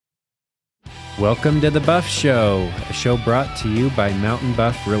Welcome to The Buff Show, a show brought to you by Mountain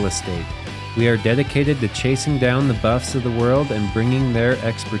Buff Real Estate. We are dedicated to chasing down the buffs of the world and bringing their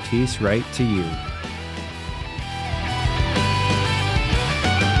expertise right to you.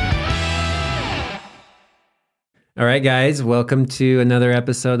 All right, guys, welcome to another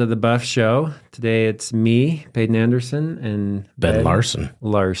episode of The Buff Show. Today it's me, Peyton Anderson, and Ben Larson.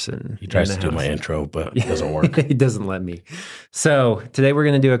 He tries to do my intro, but it doesn't work. He doesn't let me. So today we're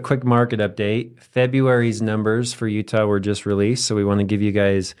going to do a quick market update. February's numbers for Utah were just released, so we want to give you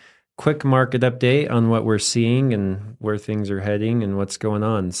guys a quick market update on what we're seeing and where things are heading and what's going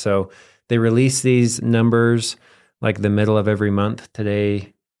on. So they release these numbers like the middle of every month.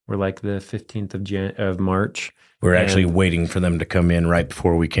 Today we're like the 15th of March. We're actually waiting for them to come in right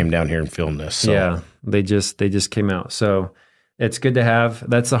before we came down here and filmed this. So. Yeah, they just came out. So it's good to have.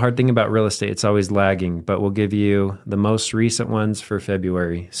 That's the hard thing about real estate. It's always lagging, but we'll give you the most recent ones for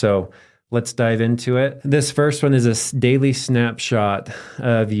February. So let's dive into it. This first one is a daily snapshot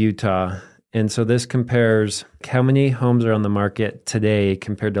of Utah. And so this compares how many homes are on the market today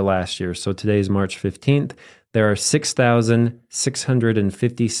compared to last year. So today is March 15th. There are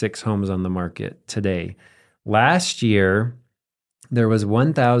 6,656 homes on the market today. Last year, there was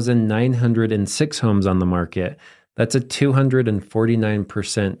 1,906 homes on the market. That's a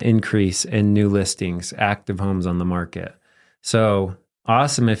 249% increase in new listings, active homes on the market. So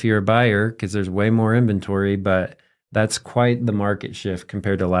awesome if you're a buyer because there's way more inventory, but that's quite the market shift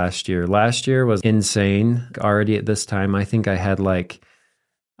compared to last year. Last year was insane. Already at this time, I think I had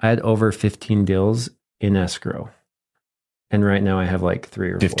over 15 deals in escrow. And right now I have like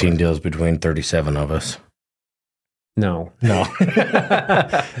 3 or 15 4. deals between 37 of us. No.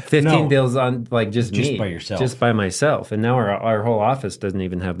 15 deals on just me. Just by yourself. Just by myself. And now our whole office doesn't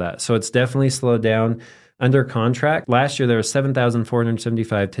even have that. So it's definitely slowed down. Under contract, last year there was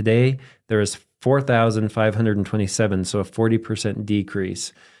 7,475. Today there is 4,527. So a 40%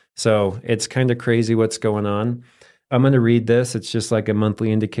 decrease. So it's kind of crazy what's going on. I'm going to read this. It's just like a monthly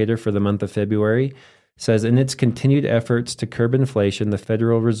indicator for the month of February. Says, in its continued efforts to curb inflation, the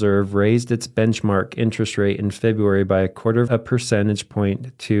Federal Reserve raised its benchmark interest rate in February by 0.25 percentage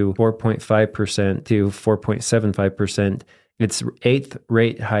point to 4.5% to 4.75%. Its 8th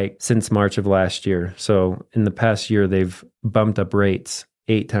rate hike since March of last year. So in the past year, they've bumped up rates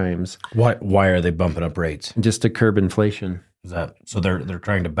 8 times. Why are they bumping up rates? Just to curb inflation. Is that so? They're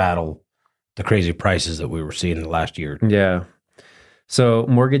trying to battle the crazy prices that we were seeing in the last year. Yeah. So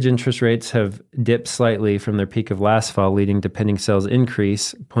mortgage interest rates have dipped slightly from their peak of last fall, leading to pending sales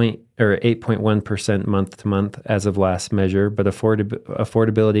increase 8.1% month to month as of last measure, but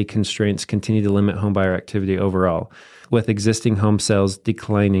affordability constraints continue to limit homebuyer activity overall, with existing home sales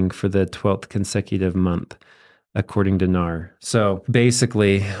declining for the 12th consecutive month, according to NAR. So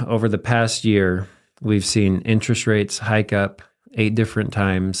basically, over the past year, we've seen interest rates hike up 8 different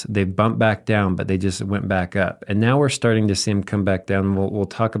times. They bumped back down, but they just went back up. And now we're starting to see them come back down. We'll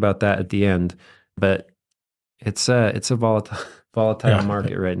talk about that at the end. But it's a volatile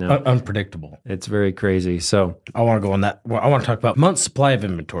market right now. Unpredictable. It's very crazy. So I want to go on that. Well, I want to talk about month's supply of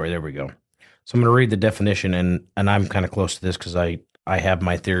inventory. There we go. So I'm going to read the definition, and I'm kind of close to this because I have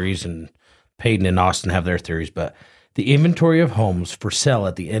my theories, and Peyton and Austin have their theories. But the inventory of homes for sale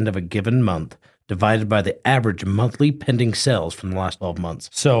at the end of a given month divided by the average monthly pending sales from the last 12 months.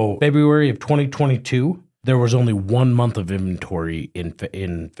 So February of 2022, there was only 1 month of inventory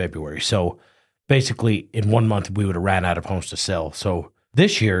in February. So basically in 1 month, we would have ran out of homes to sell. So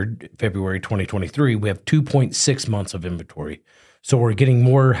this year, February 2023, we have 2.6 months of inventory. So we're getting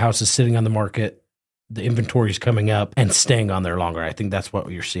more houses sitting on the market. The inventory is coming up and staying on there longer. I think that's what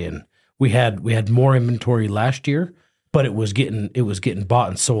you're seeing. We had more inventory last year, but it was getting bought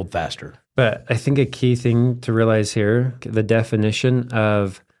and sold faster. But I think a key thing to realize here, the definition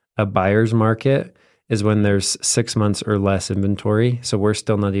of a buyer's market is when there's 6 months or less inventory. So we're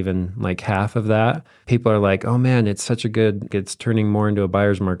still not even like half of that. People are like, oh man, it's turning more into a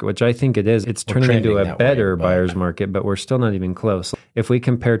buyer's market, which I think it is. It's turning into a better buyer's market, but we're still not even close. If we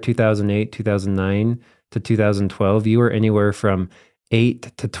compare 2008, 2009 to 2012, you were anywhere from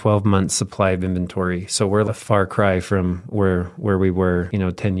 8 to 12 months supply of inventory. So we're a far cry from where we were,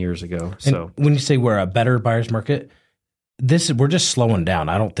 10 years ago. So and when you say we're a better buyer's market, we're just slowing down.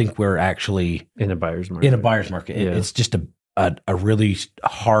 I don't think we're actually in a buyer's market. Yeah. It's just a really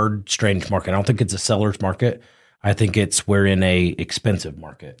hard, strange market. I don't think it's a seller's market. I think we're in a expensive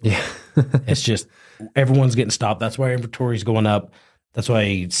market. Yeah. It's just everyone's getting stopped. That's why inventory is going up. That's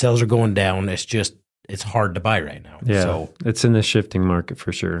why sales are going down. It's hard to buy right now. Yeah, so it's in a shifting market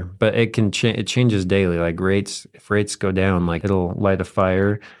for sure. But it can it changes daily. Like if rates go down, like it'll light a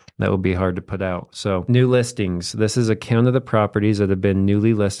fire. that will be hard to put out. So new listings, this is a count of the properties that have been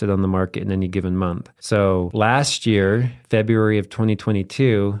newly listed on the market in any given month. So last year, February of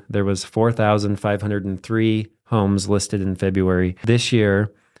 2022, there was 4,503 homes listed in February. This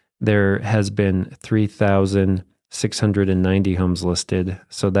year, there has been 3,690 homes listed.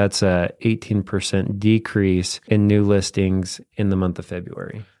 So that's a 18% decrease in new listings in the month of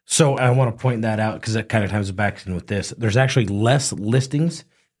February. So I want to point that out because it kind of ties it back in with this. There's actually less listings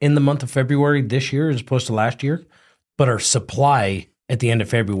in the month of February this year as opposed to last year, but our supply at the end of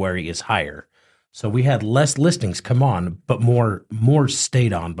February is higher. So we had less listings come on, but more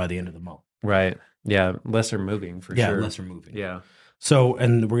stayed on by the end of the month. Right. Yeah. Lesser moving for sure. Yeah, lesser moving. Yeah. So,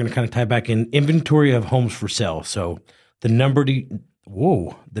 and we're going to kind of tie back in inventory of homes for sale. So the number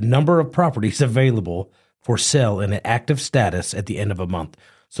of properties available for sale in an active status at the end of a month.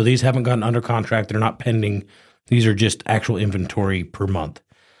 So these haven't gotten under contract. They're not pending. These are just actual inventory per month.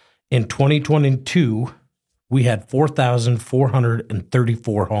 In 2022, we had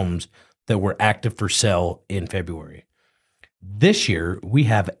 4,434 homes that were active for sale in February. This year, we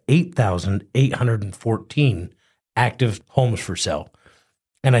have 8,814 active homes for sale.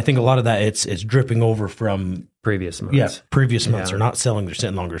 And I think a lot of that it's dripping over from previous months. Yeah, previous months. They're not selling, they're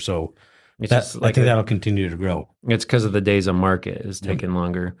sitting longer. So I think that'll continue to grow. It's because of the days on market is taking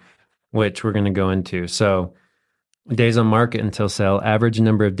longer, which we're going to go into. So days on market until sale, average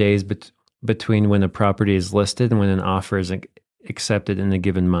number of days between when a property is listed and when an offer is accepted in a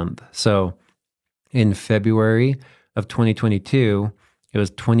given month. So in February of 2022, it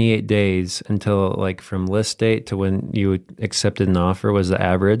was 28 days until like from list date to when you accepted an offer was the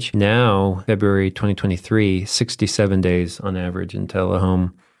average. Now, February 2023, 67 days on average until a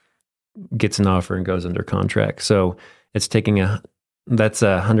home gets an offer and goes under contract. So it's taking that's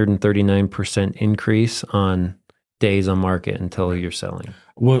a 139% increase on days on market until you're selling.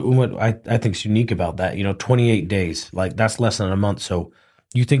 What I think is unique about that, 28 days, like that's less than a month. So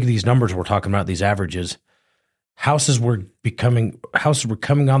you think of these numbers we're talking about, these averages, houses were coming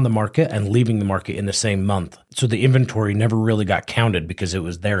on the market and leaving the market in the same month. So the inventory never really got counted because it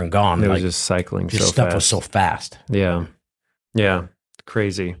was there and gone. It was just cycling so fast. Stuff was so fast. Yeah. Yeah.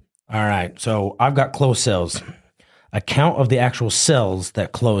 Crazy. All right. So I've got closed sales. A count of the actual sales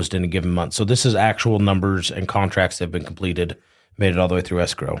that closed in a given month. So this is actual numbers and contracts that have been completed, made it all the way through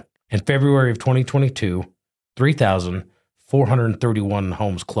escrow. In February of 2022, 3,431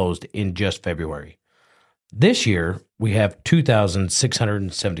 homes closed in just February. This year, we have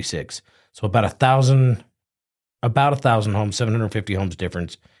 2,676. So about 1,000 homes, 750 homes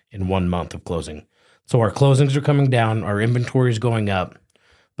difference in 1 month of closing. So our closings are coming down, our inventory is going up.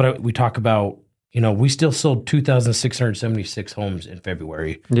 But we talk about, we still sold 2,676 homes in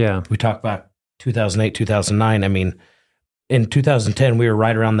February. Yeah. We talk about 2008, 2009. I mean, in 2010, we were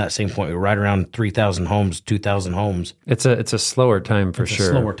right around that same point. We were right around 3,000 homes, 2,000 homes. It's a slower time for sure. It's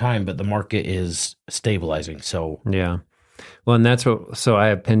a slower time, but the market is stabilizing. So yeah. Well, and so I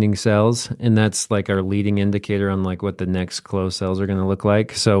have pending sales, and that's like our leading indicator on like what the next closed sales are going to look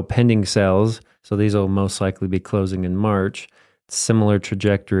like. So pending sales, so these will most likely be closing in March. Similar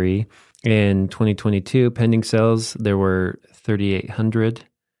trajectory. In 2022, pending sales, there were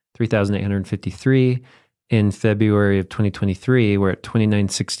 3,853. In February of 2023, we're at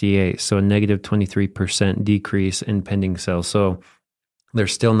 2,968, so a negative 23% decrease in pending sales. So they're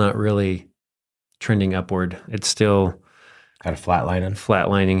still not really trending upward. It's still kind of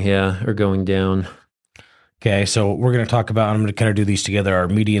flatlining, yeah, or going down. Okay, so we're going to talk about, I'm going to kind of do these together, our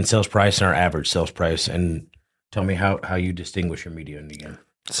median sales price and our average sales price, and tell me how you distinguish your median again.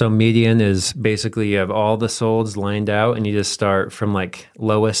 So median is basically you have all the solds lined out and you just start from like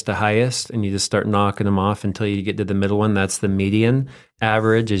lowest to highest and you just start knocking them off until you get to the middle one. That's the median.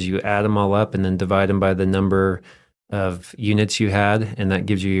 Average is you add them all up and then divide them by the number of units you had, and that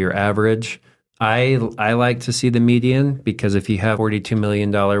gives you your average. I like to see the median because if you have $42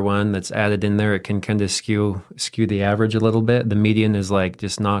 million one that's added in there, it can kind of skew the average a little bit. The median is like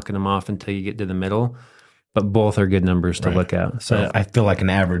just knocking them off until you get to the middle. But both are good numbers to look at. So I feel like an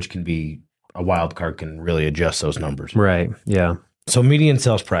average can be a wild card, can really adjust those numbers. Right. Yeah. So median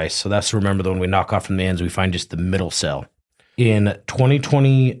sales price. So that's, remember, when we knock off from the ends, we find just the middle sell. In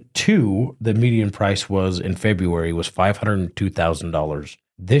 2022, the median price was in February was $502,000.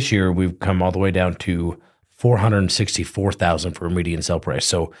 This year, we've come all the way down to $464,000 for a median sell price.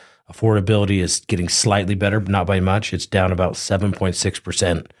 So affordability is getting slightly better, but not by much. It's down about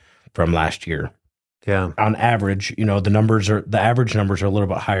 7.6% from last year. Yeah. On average, the average numbers are a little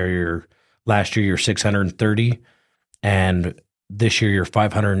bit higher. Last year, you're 630, and this year you're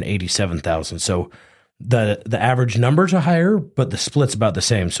 587,000. So The average numbers are higher, but the split's about the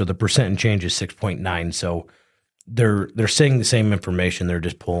same. So the percent and change is 6.9. So they're saying the same information. They're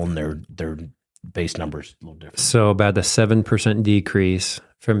just pulling their base numbers a little different. So about a 7% decrease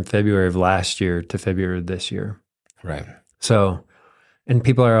from February of last year to February of this year. Right. So, and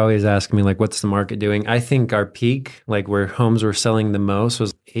people are always asking me, like, what's the market doing? I think our peak, like where homes were selling the most,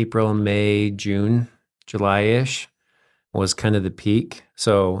 was April, May, June, July-ish was kind of the peak.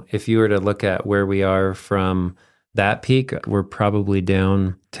 So if you were to look at where we are from that peak, we're probably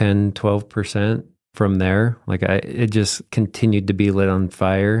down 10, 12% from there. Like it just continued to be lit on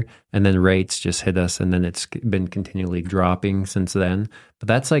fire, and then rates just hit us, and then it's been continually dropping since then. But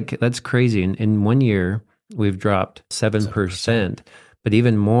that's crazy. In 1 year, we've dropped 7%, but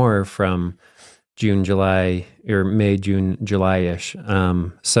even more from June, July, or May, June, July-ish.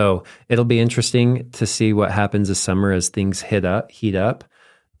 So it'll be interesting to see what happens this summer as things heat up.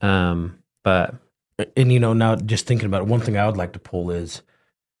 But now just thinking about it, one thing I would like to pull is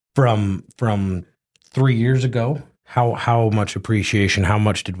from 3 years ago, how much appreciation, how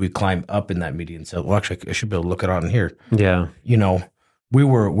much did we climb up in that median sale? Well, actually, I should be able to look it on here. Yeah. We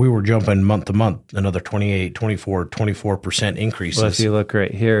were jumping month to month, another 28, 24, 24% increases. Well, if you look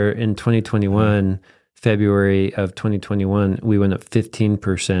right here in 2021, February of 2021, we went up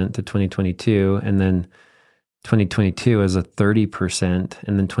 15% to 2022, and then 2022 is a 30%,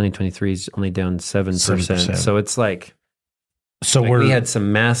 and then 2023 is only down 7%. So it's like we had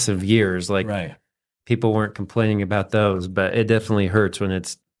some massive years. Like right. People weren't complaining about those, but it definitely hurts when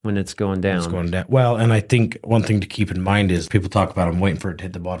it's going down. It's going down. Well, and I think one thing to keep in mind is people talk about I'm waiting for it to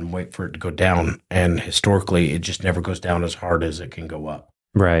hit the bottom, wait for it to go down, and historically, it just never goes down as hard as it can go up.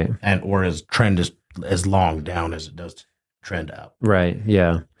 Right. Or as trend is as long down as it does trend up. Right.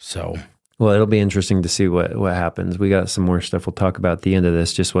 Yeah. So. Well, it'll be interesting to see what happens. We got some more stuff we'll talk about at the end of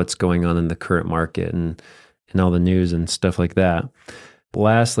this, just what's going on in the current market and all the news and stuff like that.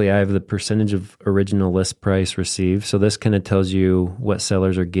 Lastly, I have the percentage of original list price received. So this kind of tells you what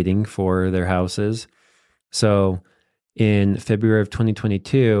sellers are getting for their houses. So in February of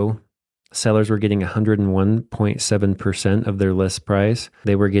 2022, sellers were getting 101.7% of their list price.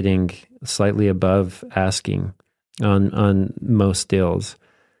 They were getting slightly above asking on most deals.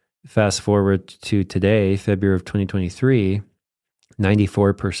 Fast forward to today, February of 2023,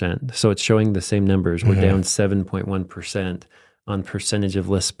 94%. So it's showing the same numbers. We're down 7.1% on percentage of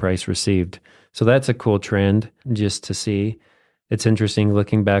list price received. So that's a cool trend just to see. It's interesting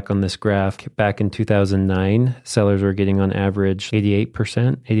looking back on this graph. Back in 2009, sellers were getting on average 88%,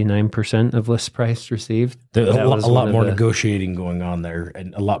 89% of list price received. There's a lot more negotiating going on there,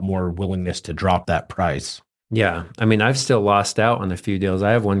 and a lot more willingness to drop that price. Yeah. I mean, I've still lost out on a few deals. I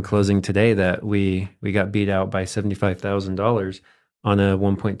have one closing today that we got beat out by $75,000 on a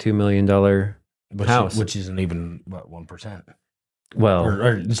 $1.2 million house. Which isn't even, 1%? Well,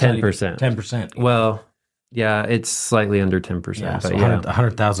 or 10%. 10%. Well, yeah, it's slightly under 10%. Yeah, but so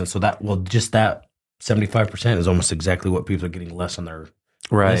 100,000. So just that 75% is almost exactly what people are getting less on their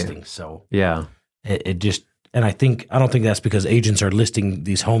listings. So yeah, it just, and I don't think that's because agents are listing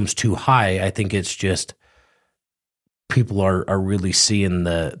these homes too high. I think it's just people are really seeing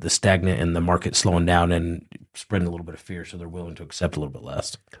the stagnant and the market slowing down and spreading a little bit of fear, so they're willing to accept a little bit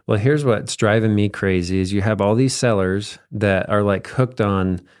less. Well, here's what's driving me crazy is you have all these sellers that are like hooked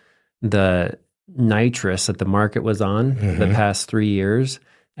on the nitrous that the market was on the past 3 years,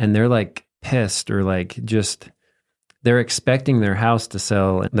 and they're like pissed or like just they're expecting their house to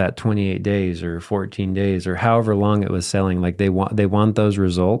sell that 28 days or 14 days or however long it was selling. Like they want those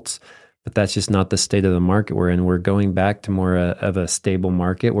results. But that's just not the state of the market we're in. We're going back to more of a stable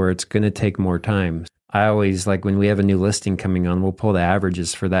market where it's going to take more time. I always, like when we have a new listing coming on, we'll pull the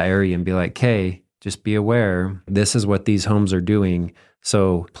averages for that area and be like, hey, just be aware, this is what these homes are doing.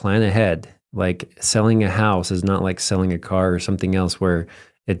 So plan ahead. Like selling a house is not like selling a car or something else where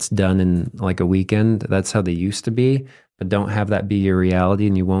it's done in like a weekend. That's how they used to be. But don't have that be your reality,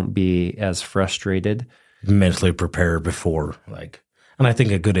 and you won't be as frustrated. Mentally prepare before, and I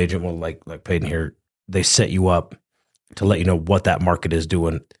think a good agent will, like Peyton here, they set you up to let you know what that market is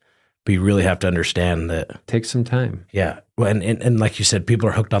doing. But you really have to understand that. Take some time. Yeah. Well, and like you said, people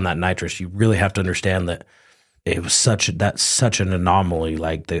are hooked on that nitrous. You really have to understand that it was such an anomaly,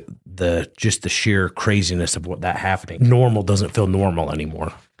 like the sheer craziness of what that happening. Normal doesn't feel normal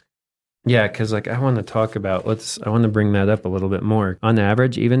anymore. Yeah, because like I want to talk about, I want to bring that up a little bit more. On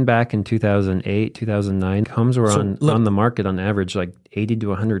average, even back in 2008, 2009, homes were on the market on average like 80 to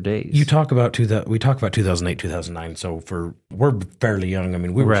 100 days. We talk about 2008, 2009. So we're fairly young. I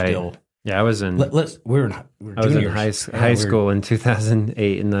mean, we were still. Yeah, I was in. we were I was in high school in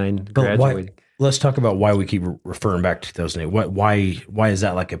 2008 and 9. Graduated. let's talk about why we keep referring back to 2008. Why is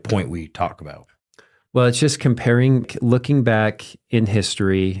that like a point we talk about? Well, it's just comparing, looking back in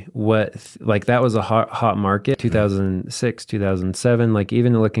history, like that was a hot market, 2006, 2007. Like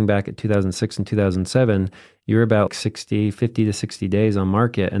even looking back at 2006 and 2007, you're about 50 to 60 days on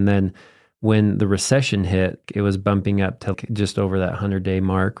market. And then when the recession hit, it was bumping up to just over that 100-day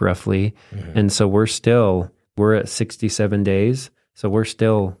mark roughly. Mm-hmm. And so we're at 67 days. So we're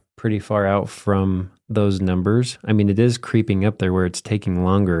still pretty far out from those numbers. I mean, it is creeping up there where it's taking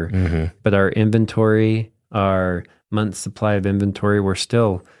longer, but our inventory, our month supply of inventory, we're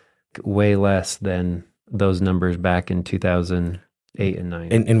still way less than those numbers back in 2008 and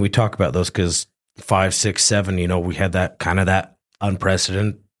 9. And we talk about those because 5, 6, 7, we had that kind of that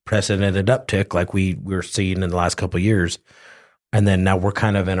unprecedented uptick like we were seeing in the last couple of years. And then now we're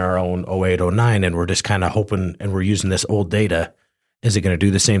kind of in our own 08, 09, and we're just kind of hoping, and we're using this old data. Is it going to do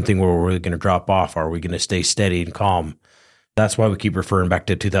the same thing where we're really going to drop off? Or are we going to stay steady and calm? That's why we keep referring back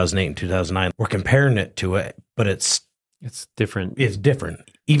to 2008 and 2009. We're comparing it to it, but it's different. It's different.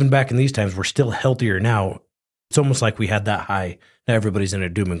 Even back in these times, we're still healthier now. It's almost like we had that high. Now everybody's in a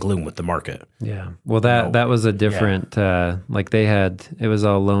doom and gloom with the market. Yeah. Well, that was a different, like it was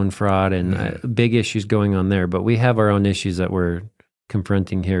all loan fraud and big issues going on there. But we have our own issues that we're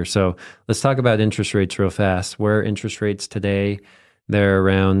confronting here. So let's talk about interest rates real fast. Where are interest rates today? They're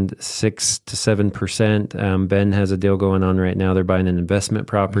around 6 to 7%. Ben has a deal going on right now. They're buying an investment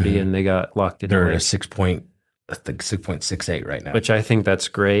property and they got locked in. They're at 6.68 right now. Which I think that's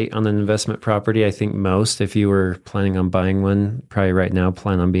great on an investment property. I think most, if you were planning on buying one, probably right now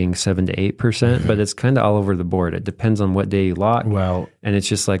plan on being 7 to 8%, but it's kind of all over the board. It depends on what day you lock. Well, and it's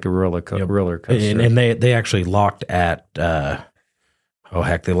just like a roller coaster. And they actually locked at, they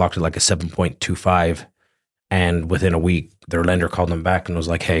locked at like a 7.25. And within a week, their lender called them back and was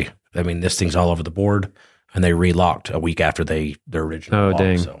like, hey, I mean, this thing's all over the board. And they relocked a week after their original lock.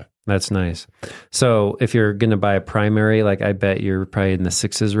 Dang. So. That's nice. So if you're going to buy a primary, like I bet you're probably in the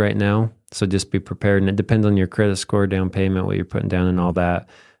 6s right now. So just be prepared. And it depends on your credit score, down payment, what you're putting down and all that.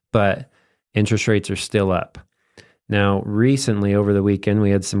 But interest rates are still up. Now, recently over the weekend,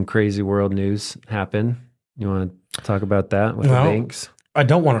 we had some crazy world news happen. You want to talk about that with the banks? I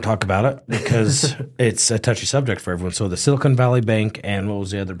don't want to talk about it because it's a touchy subject for everyone. So the Silicon Valley Bank and what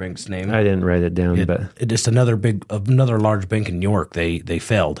was the other bank's name? I didn't write it down, but it just another large bank in New York. They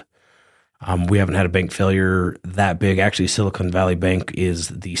failed. We haven't had a bank failure that big. Actually, Silicon Valley Bank is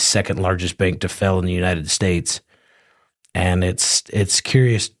the second largest bank to fail in the United States, and it's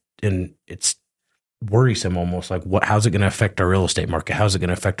curious and it's worrisome almost. Like, how's it going to affect our real estate market? How's it going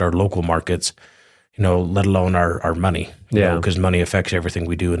to affect our local markets? Let alone our money. Because money affects everything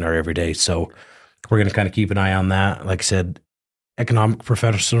we do in our everyday. So we're going to kind of keep an eye on that. Like I said, economic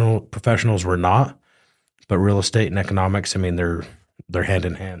professionals were not, but real estate and economics, I mean, they're hand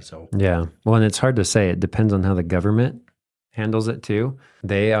in hand. So yeah. Well, and it's hard to say. It depends on how the government handles it too.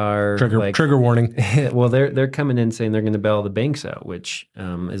 They are trigger warning. Well, they're coming in saying they're going to bail the banks out, which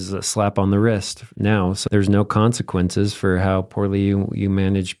is a slap on the wrist now. So there's no consequences for how poorly you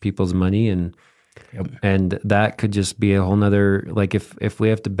manage people's money and that could just be a whole nother, like if we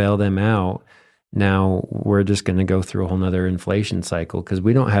have to bail them out, now we're just going to go through a whole nother inflation cycle because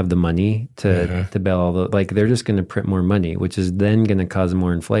we don't have the money to bail all they're just going to print more money, which is then going to cause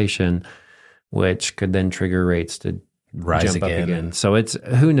more inflation, which could then trigger rates to rise jump up again. So it's,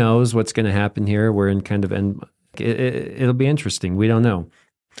 who knows what's going to happen here. We're in kind of, it'll be interesting. We don't know.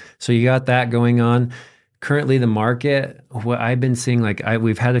 So you got that going on. Currently, the market, what I've been seeing,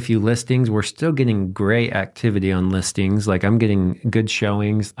 we've had a few listings. We're still getting great activity on listings. Like I'm getting good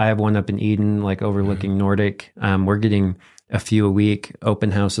showings. I have one up in Eden, overlooking Nordic. We're getting a few a week.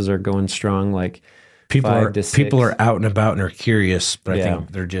 Open houses are going strong. People are out and about and are curious, but I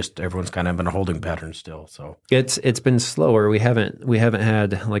think everyone's kind of in a holding pattern still. So it's been slower. We haven't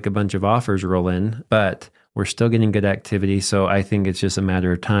had a bunch of offers roll in, but we're still getting good activity. So I think it's just a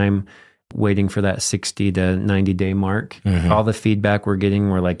matter of time. Waiting for that 60 to 90 day mark. All the feedback we're getting,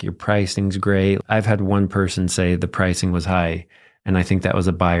 we're like, your pricing's great. I've had one person say the pricing was high, and I think that was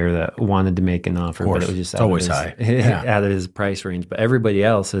a buyer that wanted to make an offer, but it was just always high, out of his price range. But everybody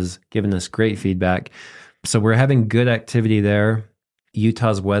else has given us great feedback. So we're having good activity there.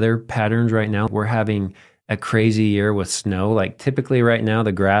 Utah's weather patterns right now, we're having a crazy year with snow. Typically right now,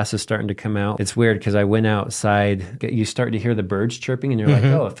 the grass is starting to come out. It's weird because I went outside, you start to hear the birds chirping and you're like,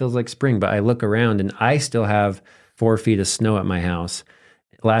 oh, it feels like spring. But I look around and I still have 4 feet of snow at my house.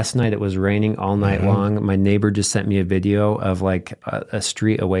 Last night it was raining all night long. My neighbor just sent me a video of a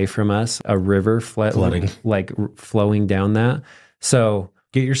street away from us, a river flooding, flowing down that. So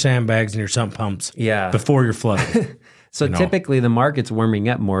get your sandbags and your sump pumps Yeah. before you're flooded. So you know. typically the market's warming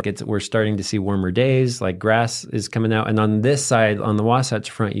up more. We're starting to see warmer days, like grass is coming out. And on this side, on the Wasatch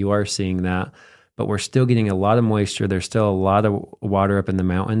Front, you are seeing that. But we're still getting a lot of moisture. There's still a lot of water up in the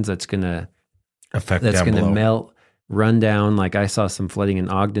mountains that's going to melt, run down. Like I saw some flooding in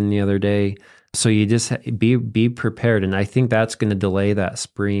Ogden the other day. So you just be prepared. And I think that's going to delay that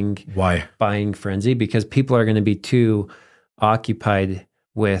spring buying frenzy because people are going to be too occupied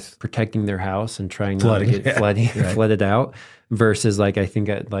with protecting their house and trying not to get flooded out versus like, I think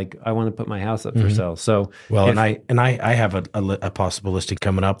I want to put my house up for sale. So, I have a possible listing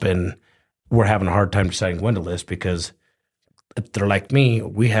coming up and we're having a hard time deciding when to list because if they're like me,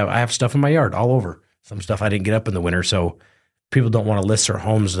 I have stuff in my yard all over. Some stuff I didn't get up in the winter. So people don't want to list their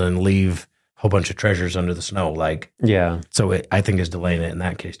homes and leave a whole bunch of treasures under the snow. So I think it's delaying it in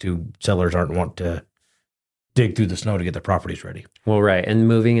that case too. Sellers aren't want to dig through the snow to get their properties ready. Well, right. And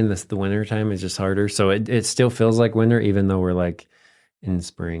moving in the winter time is just harder. So it still feels like winter, even though we're like in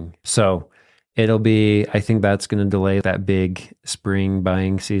spring. So I think that's going to delay that big spring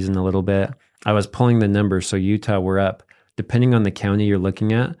buying season a little bit. I was pulling the numbers. So Utah, we're up, depending on the county you're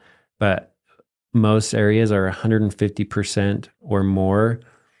looking at, but most areas are 150% or more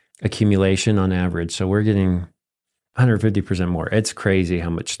accumulation on average. So we're getting 150% more. It's crazy how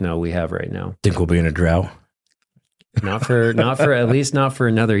much snow we have right now. Think we'll be in a drought? Not for at least not for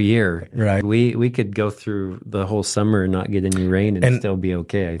another year. Right. We could go through the whole summer and not get any rain and still be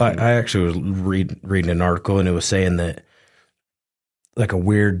okay. I actually was reading an article and it was saying that like a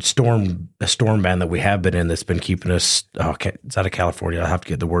weird storm band that we have been in that's been keeping us. It's out of California. I'll have to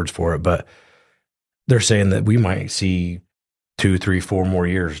get the words for it, but they're saying that we might see 2, 3, 4 more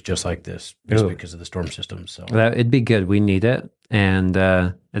years just like this, just because of the storm system. So it'd be good. We need it, and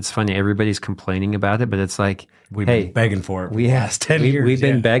it's funny. Everybody's complaining about it, but it's like we've been begging for it. Last 10 years. We've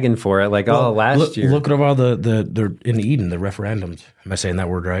been begging for it. Last year. Look at all the in Eden, the referendums. Am I saying that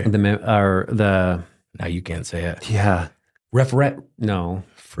word right? The now you can't say it. Yeah. No.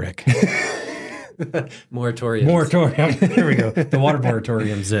 Frick. Moratorium. There we go. The water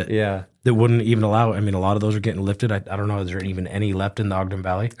moratoriums that wouldn't even allow. I mean, a lot of those are getting lifted. I don't know. Is there even any left in the Ogden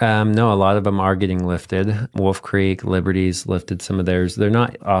Valley? No, a lot of them are getting lifted. Wolf Creek, Liberty's lifted some of theirs. They're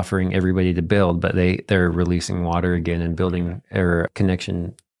not offering everybody to build, but they're releasing water again and building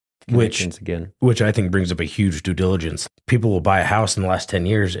connections again. Which I think brings up a huge due diligence. People will buy a house in the last 10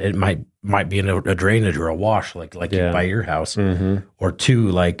 years. It might be in a drainage or a wash, like you buy your house. Mm-hmm. Or 2,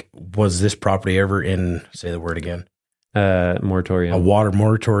 like, was this property ever in, say the word again? Moratorium. A water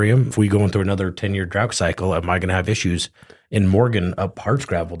moratorium. If we go into another 10-year drought cycle, am I going to have issues? In Morgan, up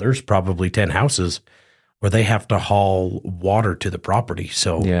Hardscrabble, there's probably 10 houses where they have to haul water to the property.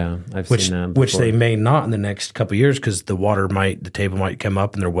 So yeah, I've seen that before. Which they may not in the next couple of years because the table might come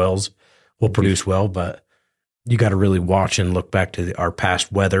up and their wells will produce well, but you got to really watch and look back to our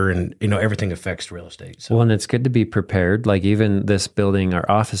past weather and, everything affects real estate. So. Well, and it's good to be prepared. Like even this building, our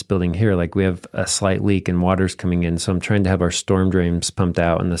office building here, like we have a slight leak and water's coming in. So I'm trying to have our storm drains pumped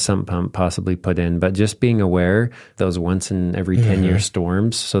out and the sump pump possibly put in, but just being aware those once in every 10-year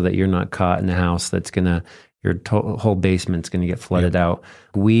storms so that you're not caught in a house that's your whole basement's going to get flooded out.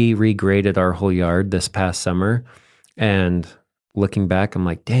 We regraded our whole yard this past summer and looking back, I'm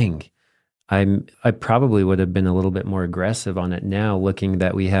like, dang, I probably would have been a little bit more aggressive on it now, looking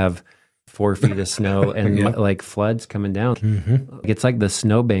that we have 4 feet of snow and like floods coming down. Mm-hmm. It's like the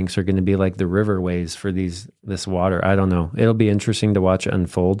snowbanks are going to be like the riverways for this water. I don't know. It'll be interesting to watch it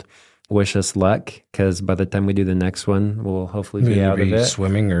unfold. Wish us luck because by the time we do the next one, we'll hopefully be out of it.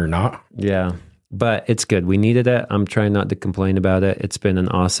 Swimming or not. Yeah, but it's good. We needed it. I'm trying not to complain about it. It's been an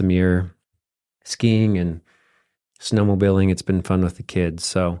awesome year skiing and snowmobiling. It's been fun with the kids.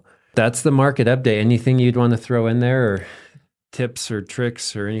 So that's the market update. Anything you'd want to throw in there or tips or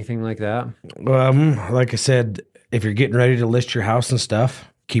tricks or anything like that? Like I said, if you're getting ready to list your house and stuff,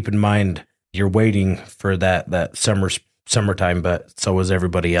 keep in mind you're waiting for that summertime, but so is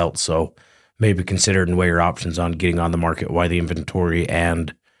everybody else. So maybe consider and weigh your options on getting on the market while the inventory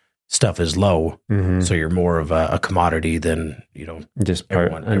and stuff is low. Mm-hmm. So you're more of a commodity than, just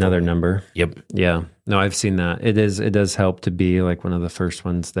another number. Yep. Yeah. No, I've seen that. It does help to be like one of the first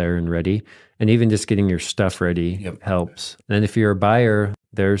ones there and ready. And even just getting your stuff ready helps. And if you're a buyer,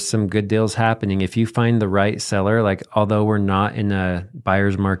 there's some good deals happening. If you find the right seller, like although we're not in a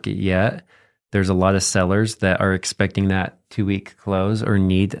buyer's market yet, there's a lot of sellers that are expecting that 2-week close or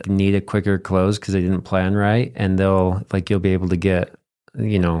need a quicker close because they didn't plan right. And you'll be able to get,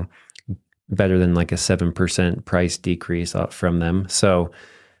 better than like a 7% price decrease from them. So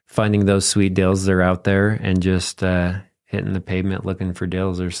finding those sweet deals, they're out there and just hitting the pavement looking for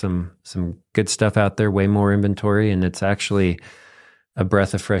deals. There's some good stuff out there, way more inventory, and it's actually a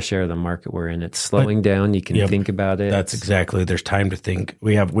breath of fresh air, the market we're in. It's slowing down. You can think about it. That's exactly. There's time to think.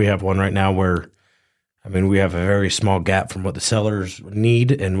 We have one right now where, I mean, we have a very small gap from what the sellers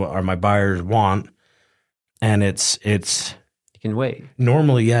need and what my buyers want. And it's you can wait.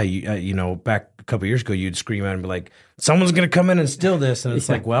 Normally, yeah, you know, back a couple of years ago, you'd scream out and be like, someone's going to come in and steal this. And it's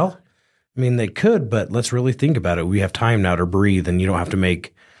like, well, I mean, they could, but let's really think about it. We have time now to breathe, and you don't have to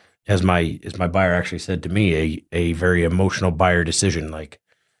make, as my buyer actually said to me, a very emotional buyer decision. Like,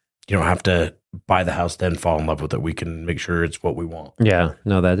 you don't have to buy the house, then fall in love with it. We can make sure it's what we want. Yeah,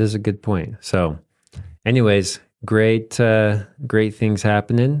 no, that is a good point. So anyways, great things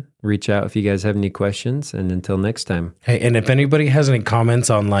happening. Reach out if you guys have any questions. And until next time. Hey, and if anybody has any comments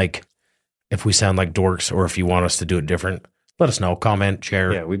on, like, if we sound like dorks or if you want us to do it different, let us know. Comment,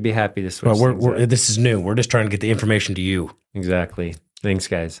 share. Yeah, we'd be happy to switch. Well, this is new. We're just trying to get the information to you. Exactly. Thanks,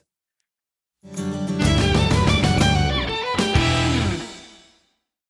 guys.